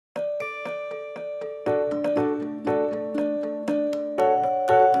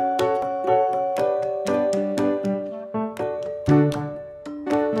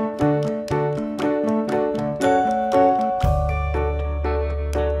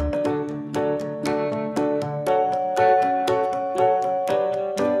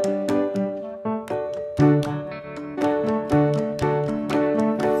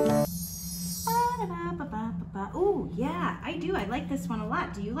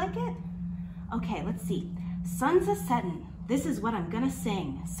like it? Okay, let's see. Sun's a-settin', this is what I'm gonna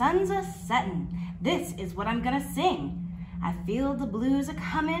sing. Sun's a-settin', this is what I'm gonna sing. I feel the blues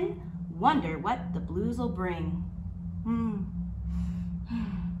a-comin', wonder what the blues'll bring.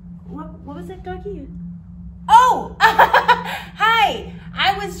 What was it, doggy? Oh, hi.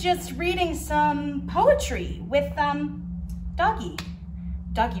 I was just reading some poetry with Doggy.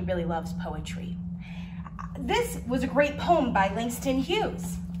 Doggy really loves poetry. This was a great poem by Langston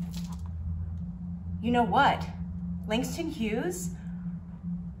Hughes. You know what? Langston Hughes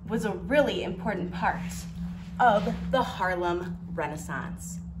was a really important part of the Harlem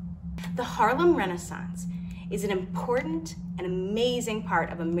Renaissance. The Harlem Renaissance is an important and amazing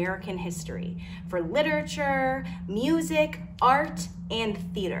part of American history for literature, music, art, and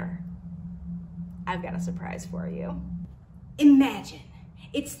theater. I've got a surprise for you. Imagine,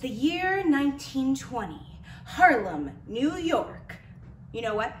 it's the year 1920, Harlem, New York. You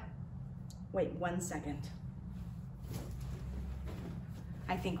know what? Wait 1 second.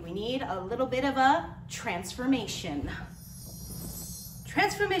 I think we need a little bit of a transformation.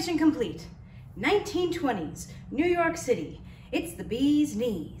 Transformation complete. 1920s, New York City. It's the bee's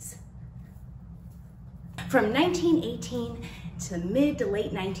knees. From 1918 to the mid to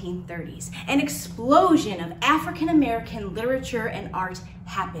late 1930s, an explosion of African-American literature and art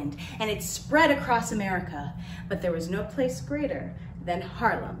happened, and it spread across America. But there was no place greater than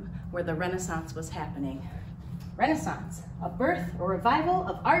Harlem, where the Renaissance was happening. Renaissance, a birth or revival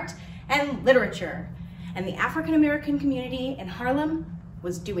of art and literature. And the African-American community in Harlem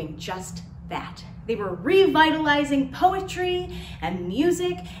was doing just that. They were revitalizing poetry and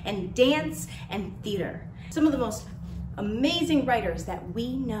music and dance and theater. Some of the most amazing writers that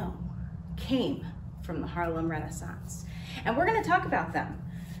we know came from the Harlem Renaissance. And we're gonna talk about them.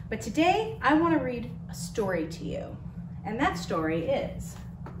 But today, I wanna read a story to you. And that story is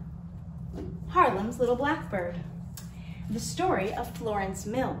Harlem's Little Blackbird, the story of Florence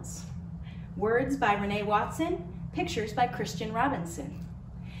Mills. Words by Renee Watson, pictures by Christian Robinson.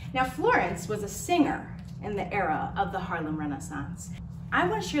 Now, Florence was a singer in the era of the Harlem Renaissance. I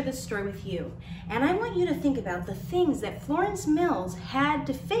want to share this story with you, and I want you to think about the things that Florence Mills had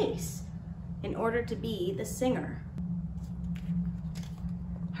to face in order to be the singer.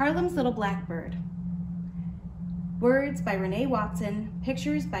 Harlem's Little Blackbird. Words by Renee Watson,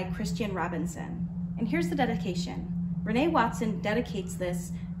 pictures by Christian Robinson. And here's the dedication. Renee Watson dedicates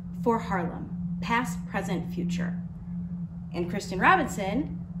this for Harlem, past, present, future. And Christian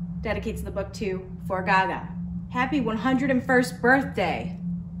Robinson dedicates the book to For Gaga. Happy 101st birthday.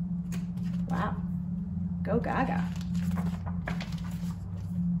 Wow, go Gaga.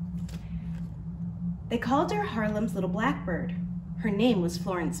 They called her Harlem's Little Blackbird. Her name was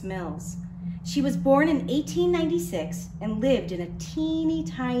Florence Mills. She was born in 1896 and lived in a teeny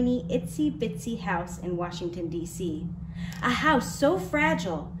tiny itsy bitsy house in Washington, D.C. A house so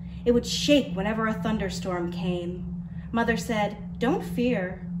fragile, it would shake whenever a thunderstorm came. Mother said, "Don't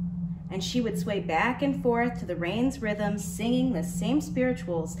fear." And she would sway back and forth to the rain's rhythm, singing the same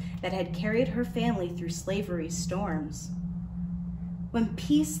spirituals that had carried her family through slavery's storms. When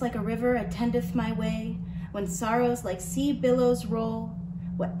peace like a river attendeth my way, when sorrows like sea billows roll,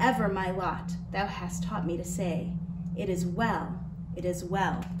 whatever my lot, thou hast taught me to say, it is well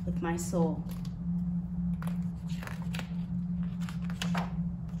with my soul.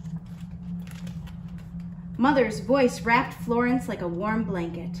 Mother's voice wrapped Florence like a warm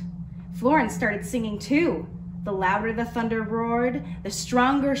blanket. Florence started singing too. The louder the thunder roared, the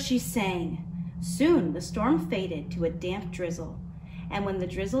stronger she sang. Soon the storm faded to a damp drizzle, and when the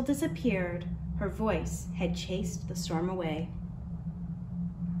drizzle disappeared, her voice had chased the storm away.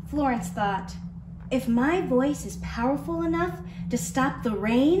 Florence thought, if my voice is powerful enough to stop the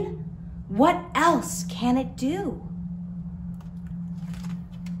rain, what else can it do?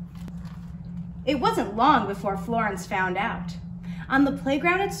 It wasn't long before Florence found out. On the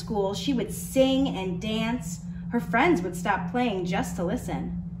playground at school, she would sing and dance. Her friends would stop playing just to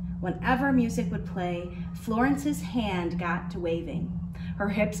listen. Whenever music would play, Florence's hand got to waving. Her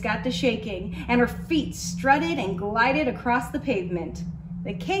hips got to shaking, and her feet strutted and glided across the pavement.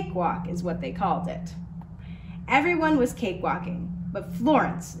 The cakewalk is what they called it. Everyone was cakewalking, but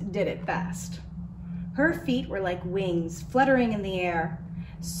Florence did it best. Her feet were like wings fluttering in the air.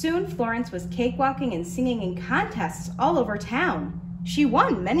 Soon Florence was cakewalking and singing in contests all over town. She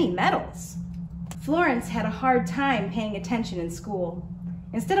won many medals. Florence had a hard time paying attention in school.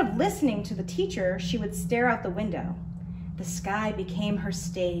 Instead of listening to the teacher, she would stare out the window. The sky became her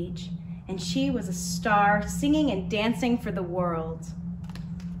stage, and she was a star singing and dancing for the world.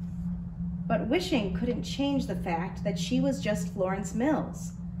 But wishing couldn't change the fact that she was just Florence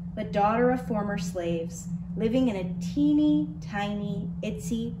Mills. the daughter of former slaves, living in a teeny tiny,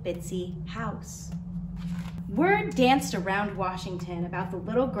 itsy bitsy house. Word danced around Washington about the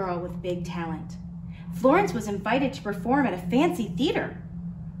little girl with big talent. Florence was invited to perform at a fancy theater.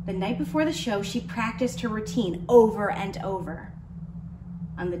 The night before the show, she practiced her routine over and over.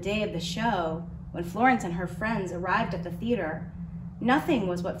 On the day of the show, when Florence and her friends arrived at the theater, nothing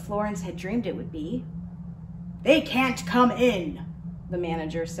was what Florence had dreamed it would be. "They can't come in," the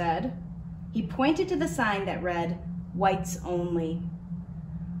manager said. He pointed to the sign that read, "Whites only."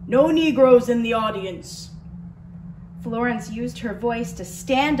 "No Negroes in the audience." Florence used her voice to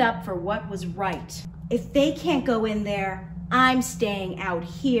stand up for what was right. "If they can't go in there, I'm staying out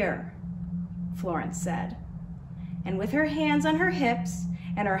here," Florence said. And with her hands on her hips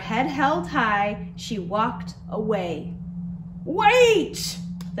and her head held high, she walked away. "Wait!"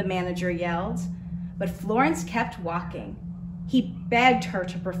 the manager yelled, but Florence kept walking. He begged her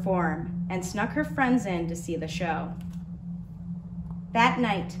to perform and snuck her friends in to see the show. That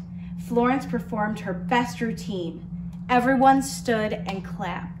night, Florence performed her best routine. Everyone stood and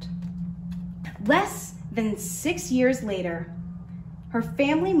clapped. Less than 6 years later, her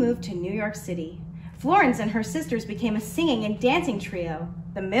family moved to New York City. Florence and her sisters became a singing and dancing trio,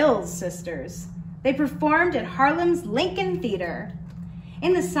 the Mills Sisters. They performed at Harlem's Lincoln Theater.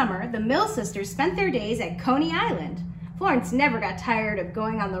 In the summer, the Mills Sisters spent their days at Coney Island. Florence never got tired of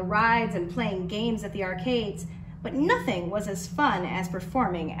going on the rides and playing games at the arcades, but nothing was as fun as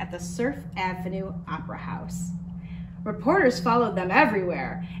performing at the Surf Avenue Opera House. Reporters followed them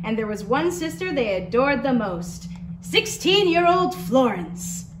everywhere, and there was one sister they adored the most, 16-year-old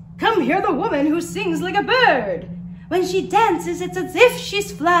Florence. "Come hear the woman who sings like a bird. When she dances, it's as if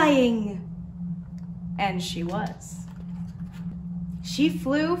she's flying." And she was. She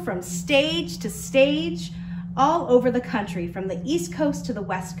flew from stage to stage all over the country, from the East Coast to the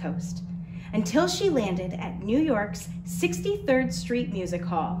West Coast, until she landed at New York's 63rd Street Music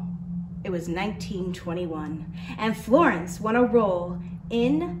Hall. It was 1921, and Florence won a role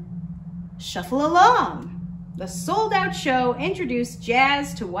in Shuffle Along. The sold-out show introduced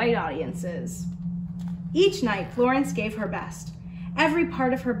jazz to white audiences. Each night, Florence gave her best. Every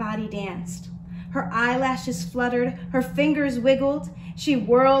part of her body danced. Her eyelashes fluttered, her fingers wiggled, she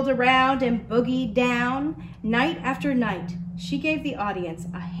whirled around and boogied down. Night after night, she gave the audience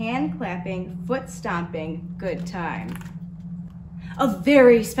a hand-clapping, foot-stomping good time. A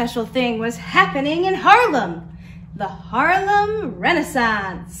very special thing was happening in Harlem, the Harlem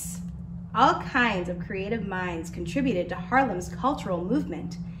Renaissance. All kinds of creative minds contributed to Harlem's cultural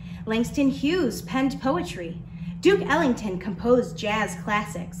movement. Langston Hughes penned poetry. Duke Ellington composed jazz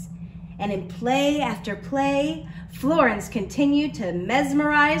classics. And in play after play, Florence continued to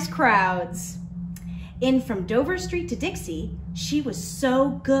mesmerize crowds. In From Dover Street to Dixie, she was so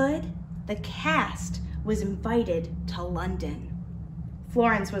good, the cast was invited to London.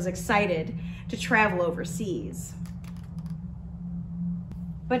 Florence was excited to travel overseas.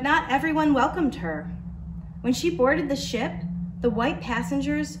 But not everyone welcomed her. When she boarded the ship, the white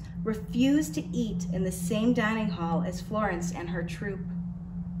passengers refused to eat in the same dining hall as Florence and her troupe.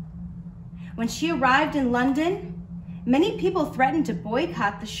 When she arrived in London, many people threatened to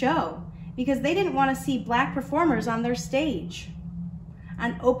boycott the show because they didn't want to see black performers on their stage.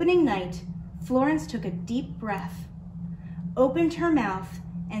 On opening night, Florence took a deep breath, opened her mouth,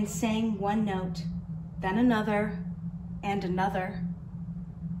 and sang one note, then another, and another.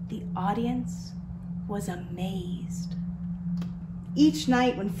 The audience was amazed. Each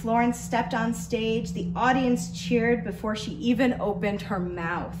night when Florence stepped on stage, the audience cheered before she even opened her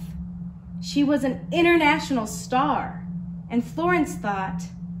mouth. She was an international star, and Florence thought,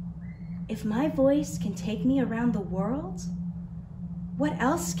 if my voice can take me around the world, what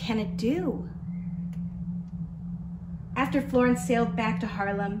else can it do? After Florence sailed back to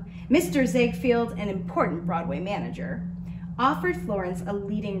Harlem, Mr. Ziegfeld, an important Broadway manager, offered Florence a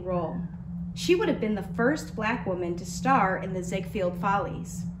leading role. She would have been the first black woman to star in the Ziegfeld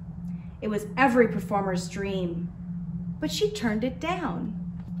Follies. It was every performer's dream, but she turned it down.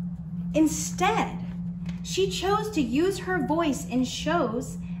 Instead, she chose to use her voice in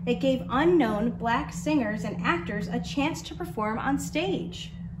shows that gave unknown black singers and actors a chance to perform on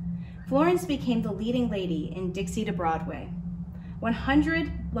stage. Florence became the leading lady in Dixie to Broadway. 100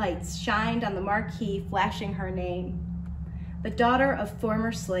 lights shined on the marquee flashing her name. The daughter of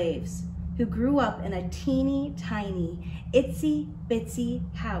former slaves who grew up in a teeny tiny, itsy bitsy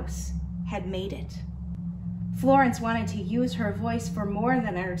house had made it. Florence wanted to use her voice for more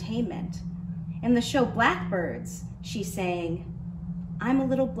than entertainment. In the show Blackbirds, she sang, "I'm a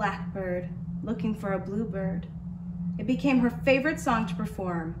little blackbird looking for a bluebird. It became her favorite song to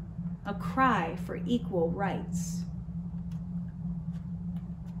perform, a cry for equal rights.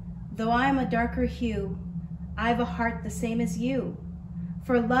 Though I'm a darker hue, I've a heart the same as you.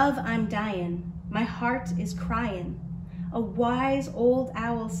 For love I'm dying, my heart is crying. A wise old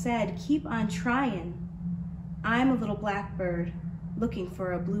owl said, keep on trying. I'm a little blackbird, looking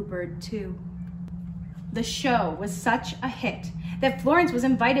for a bluebird too. The show was such a hit that Florence was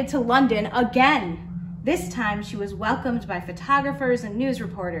invited to London again. This time she was welcomed by photographers and news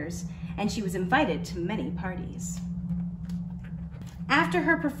reporters, and she was invited to many parties. After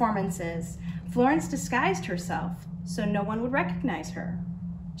her performances, Florence disguised herself so no one would recognize her.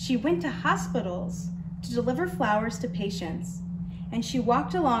 She went to hospitals to deliver flowers to patients, and she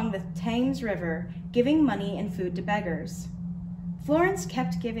walked along the Thames River giving money and food to beggars. Florence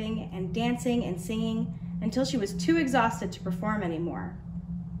kept giving and dancing and singing until she was too exhausted to perform anymore.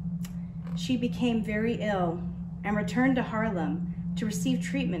 She became very ill and returned to Harlem to receive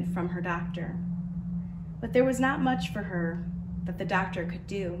treatment from her doctor. But there was not much for her that the doctor could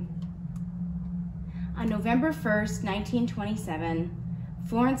do. On November 1st, 1927,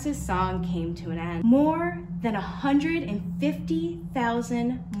 Florence's song came to an end. More than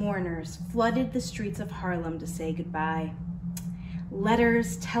 150,000 mourners flooded the streets of Harlem to say goodbye.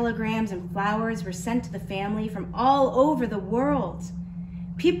 Letters, telegrams, and flowers were sent to the family from all over the world.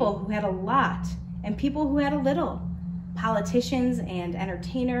 People who had a lot and people who had a little. Politicians and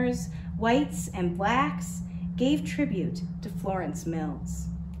entertainers, whites and blacks, gave tribute to Florence Mills.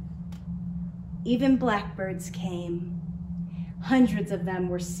 Even blackbirds came. Hundreds of them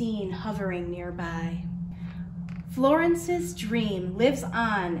were seen hovering nearby. Florence's dream lives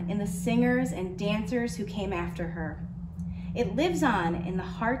on in the singers and dancers who came after her. It lives on in the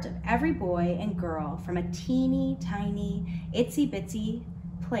heart of every boy and girl from a teeny tiny, itsy bitsy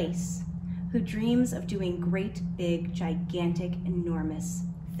place who dreams of doing great, big, gigantic, enormous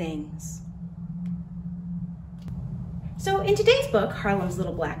things. So in today's book, Harlem's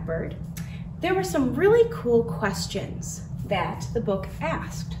Little Blackbird, there were some really cool questions that the book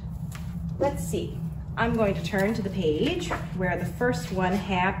asked. Let's see. I'm going to turn to the page where the first one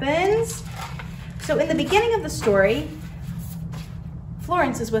happens. So in the beginning of the story,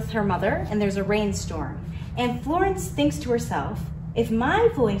 Florence is with her mother and there's a rainstorm. And Florence thinks to herself, if my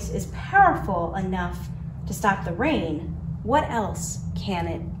voice is powerful enough to stop the rain, what else can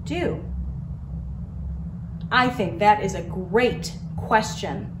it do? I think that is a great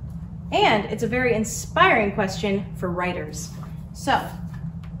question. And it's a very inspiring question for writers. So,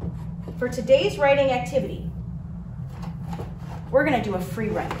 for today's writing activity, we're gonna do a free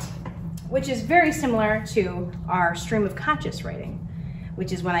write, which is very similar to our stream of conscious writing,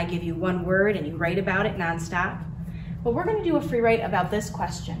 which is when I give you one word and you write about it nonstop. But we're gonna do a free write about this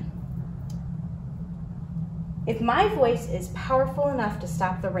question. If my voice is powerful enough to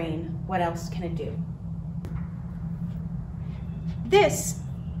stop the rain, what else can it do? This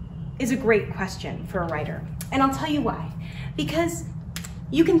is a great question for a writer, and I'll tell you why. Because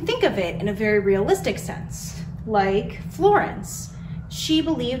you can think of it in a very realistic sense, like Florence. She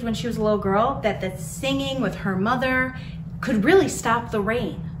believed when she was a little girl that the singing with her mother could really stop the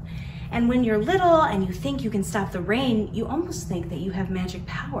rain. And when you're little and you think you can stop the rain, you almost think that you have magic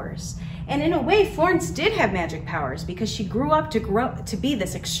powers. And in a way, Florence did have magic powers because she grew up to be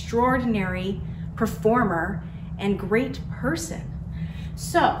this extraordinary performer and great person.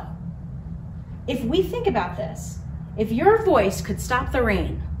 So, if we think about this, if your voice could stop the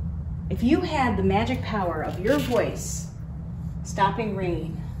rain, if you had the magic power of your voice stopping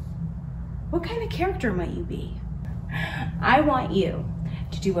rain, what kind of character might you be? I want you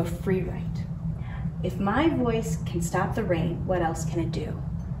to do a free write. If my voice can stop the rain, what else can it do?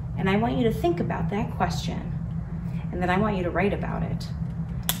 And I want you to think about that question, and then I want you to write about it.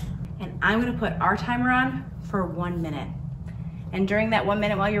 And I'm gonna put our timer on for 1 minute. And during that 1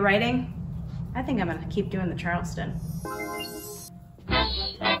 minute while you're writing, I think I'm gonna keep doing the Charleston.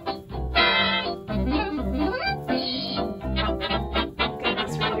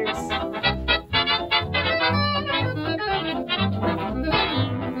 Goodness, writers.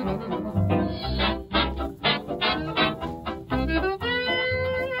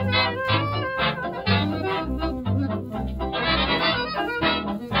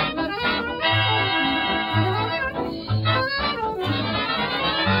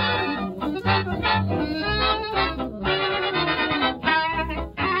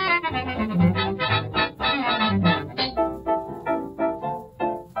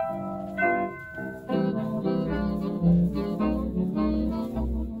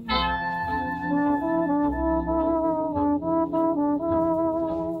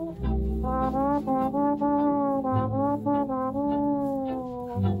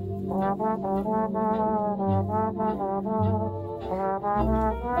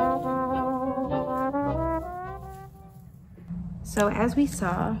 So as we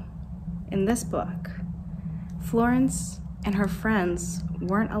saw in this book, Florence and her friends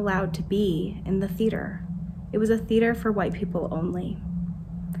weren't allowed to be in the theater. It was a theater for white people only.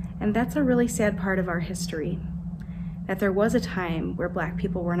 And that's a really sad part of our history, that there was a time where Black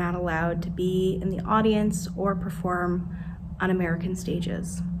people were not allowed to be in the audience or perform on American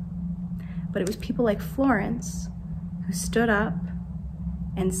stages. But it was people like Florence who stood up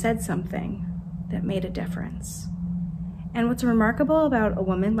and said something that made a difference. And what's remarkable about a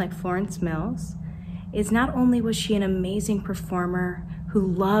woman like Florence Mills is not only was she an amazing performer who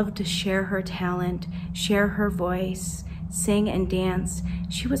loved to share her talent, share her voice, sing and dance,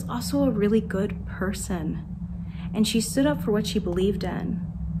 she was also a really good person. And she stood up for what she believed in.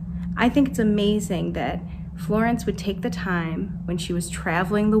 I think it's amazing that Florence would take the time when she was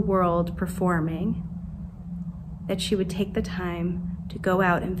traveling the world performing, that she would take the time to go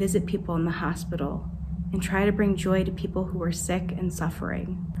out and visit people in the hospital and try to bring joy to people who were sick and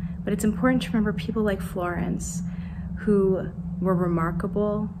suffering. But it's important to remember people like Florence who were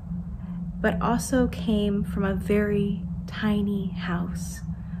remarkable, but also came from a very tiny house.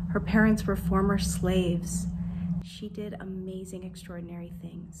 Her parents were former slaves. She did amazing, extraordinary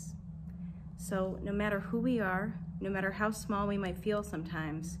things. So no matter who we are, no matter how small we might feel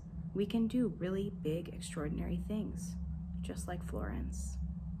sometimes, we can do really big, extraordinary things, just like Florence.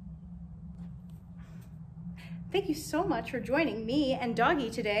 Thank you so much for joining me and Doggy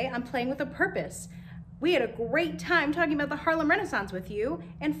today on Playing with a Purpose. We had a great time talking about the Harlem Renaissance with you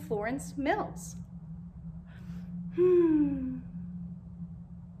and Florence Mills.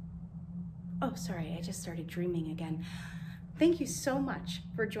 Oh, sorry, I just started dreaming again. Thank you so much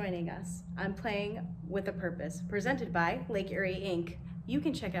for joining us on Playing with a Purpose, presented by Lake Erie Ink. You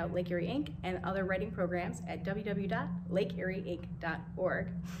can check out Lake Erie Ink and other writing programs at www.lakeerieink.org.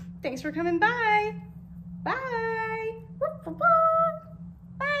 Thanks for coming by. Bye.